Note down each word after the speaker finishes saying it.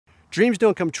Dreams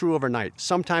don't come true overnight.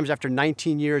 Sometimes after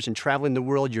 19 years and traveling the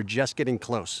world, you're just getting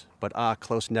close. But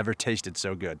close never tasted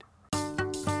so good.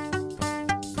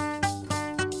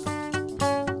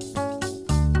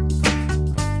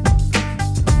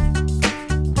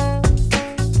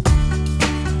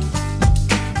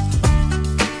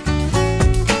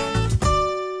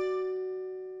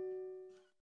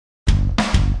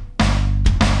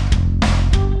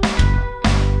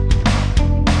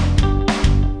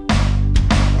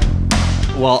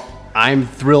 Well, I'm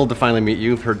thrilled to finally meet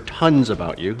you. I've heard tons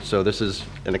about you, so this is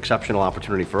an exceptional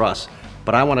opportunity for us.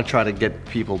 But I want to try to get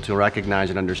people to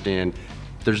recognize and understand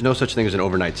there's no such thing as an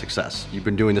overnight success. You've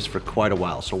been doing this for quite a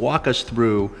while. So walk us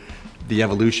through the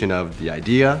evolution of the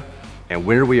idea and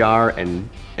where we are and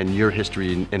your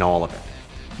history in all of it.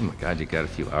 Oh my God, you got a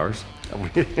few hours.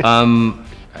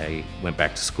 I went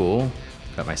back to school,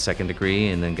 got my second degree,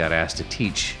 and then got asked to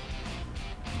teach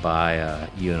by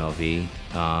UNLV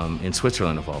in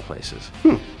Switzerland, of all places.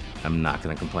 I'm not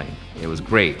going to complain. It was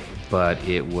great, but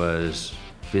it was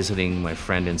visiting my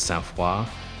friend in Saint-Foy,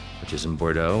 which is in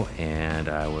Bordeaux, and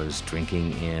I was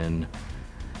drinking in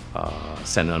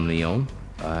Saint-Emilion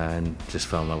and just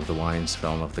fell in love with the wines,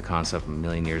 fell in love with the concept a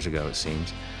million years ago, it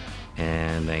seems.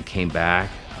 And then I came back,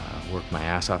 worked my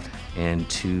ass off, and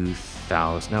it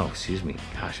was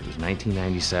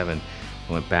 1997.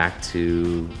 I went back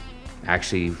to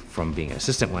actually from being an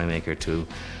assistant winemaker to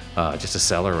just a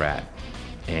cellar rat.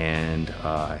 And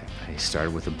I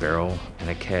started with a barrel and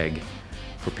a keg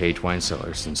for Page Wine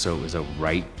Cellars. And so it was a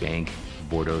right bank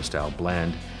Bordeaux style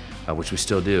blend, which we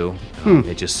still do.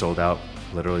 It just sold out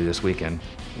literally this weekend.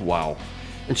 Wow.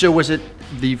 And so was it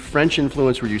the French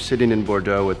influence? Were you sitting in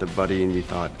Bordeaux with a buddy and you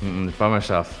thought? By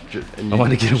myself. I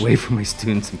wanted to get away from my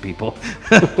students and people,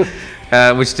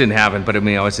 which didn't happen. But I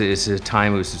mean, it's a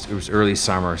time, it was early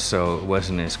summer, so it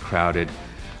wasn't as crowded.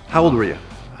 How old were you?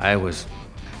 I was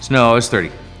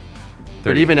 30.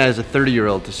 But even as a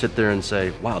 30-year-old to sit there and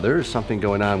say, wow, there is something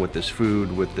going on with this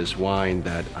food, with this wine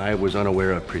that I was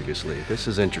unaware of previously. This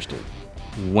is interesting.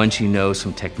 Once you know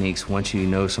some techniques, once you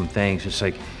know some things, it's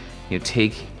like,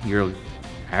 take your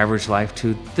average life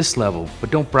to this level, but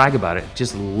don't brag about it.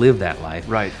 Just live that life.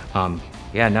 Right.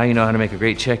 Yeah, now you know how to make a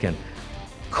great chicken.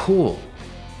 Cool.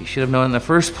 You should have known in the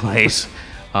first place.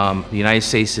 The United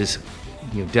States is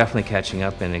definitely catching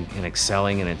up and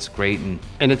excelling, and it's great. And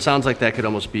it sounds like that could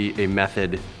almost be a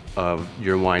method of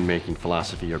your winemaking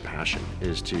philosophy or passion,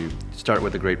 is to start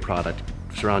with a great product,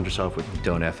 surround yourself with...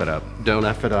 Don't F it up. Don't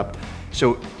F it up.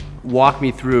 So walk me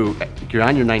through, you're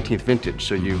on your 19th vintage,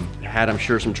 so you've had, I'm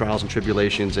sure, some trials and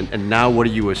tribulations, and now what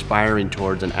are you aspiring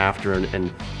towards and after,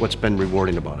 and what's been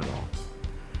rewarding about it all?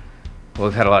 Well,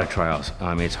 we've had a lot of trials.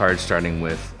 It's hard starting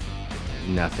with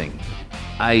nothing.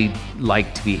 I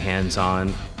like to be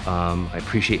hands-on. I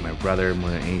appreciate my brother more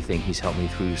than anything. He's helped me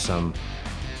through some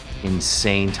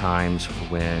insane times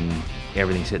when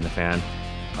everything's hitting the fan.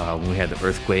 When we had the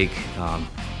earthquake,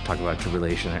 talk about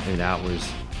tribulation, I mean, that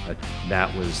was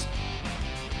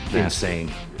insane.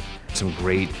 Some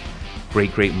great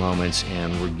moments,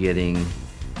 and we're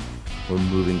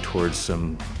moving towards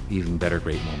some even better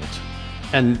great moments.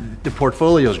 And the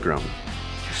portfolio's grown.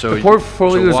 So the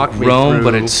portfolio's grown,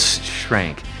 but it's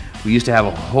shrank. We used to have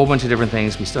a whole bunch of different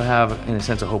things. We still have, in a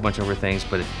sense, a whole bunch of other things,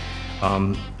 but a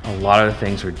lot of the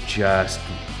things are just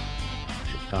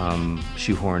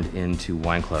shoehorned into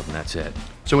Wine Club, and that's it.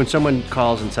 So when someone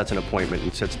calls and sets an appointment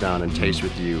and sits down and tastes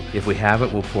with you... If we have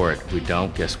it, we'll pour it. If we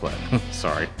don't, guess what?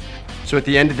 Sorry. So at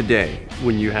the end of the day,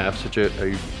 when you have such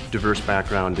a diverse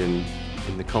background in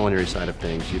the culinary side of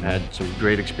things, you've had some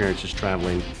great experiences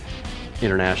traveling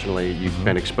internationally, you've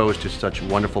been exposed to such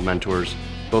wonderful mentors,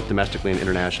 both domestically and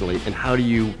internationally, and how do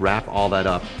you wrap all that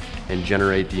up and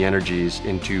generate the energies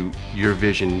into your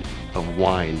vision of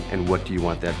wine, and what do you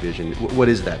want that vision? What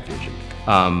is that vision?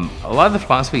 A lot of the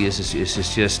philosophy is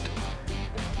just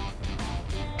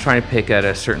trying to pick at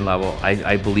a certain level.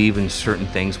 I believe in certain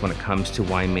things when it comes to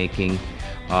winemaking.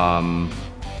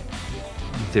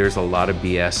 There's a lot of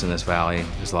BS in this valley.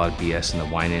 There's a lot of BS in the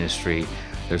wine industry.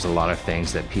 There's a lot of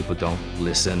things that people don't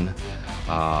listen.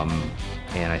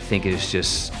 And I think it's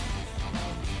just,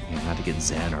 not to get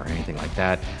zen or anything like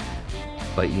that,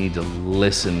 but you need to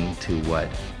listen to what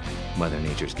Mother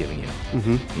Nature's giving you.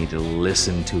 You need to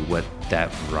listen to what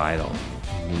that varietal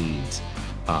needs.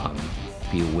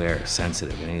 Be aware,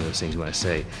 sensitive, any of those things you want to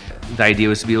say. The idea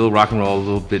was to be a little rock and roll, a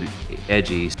little bit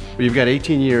edgy. Well, you've got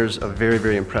 18 years of very,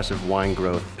 very impressive wine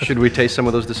growth. Should we taste some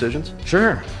of those decisions?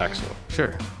 Sure. Excellent.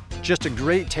 Sure. Just a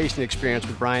great tasting experience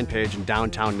with Bryan Page in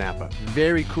downtown Napa.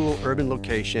 Very cool urban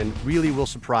location, really will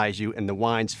surprise you, and the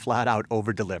wines flat out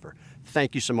over-deliver.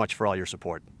 Thank you so much for all your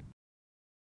support.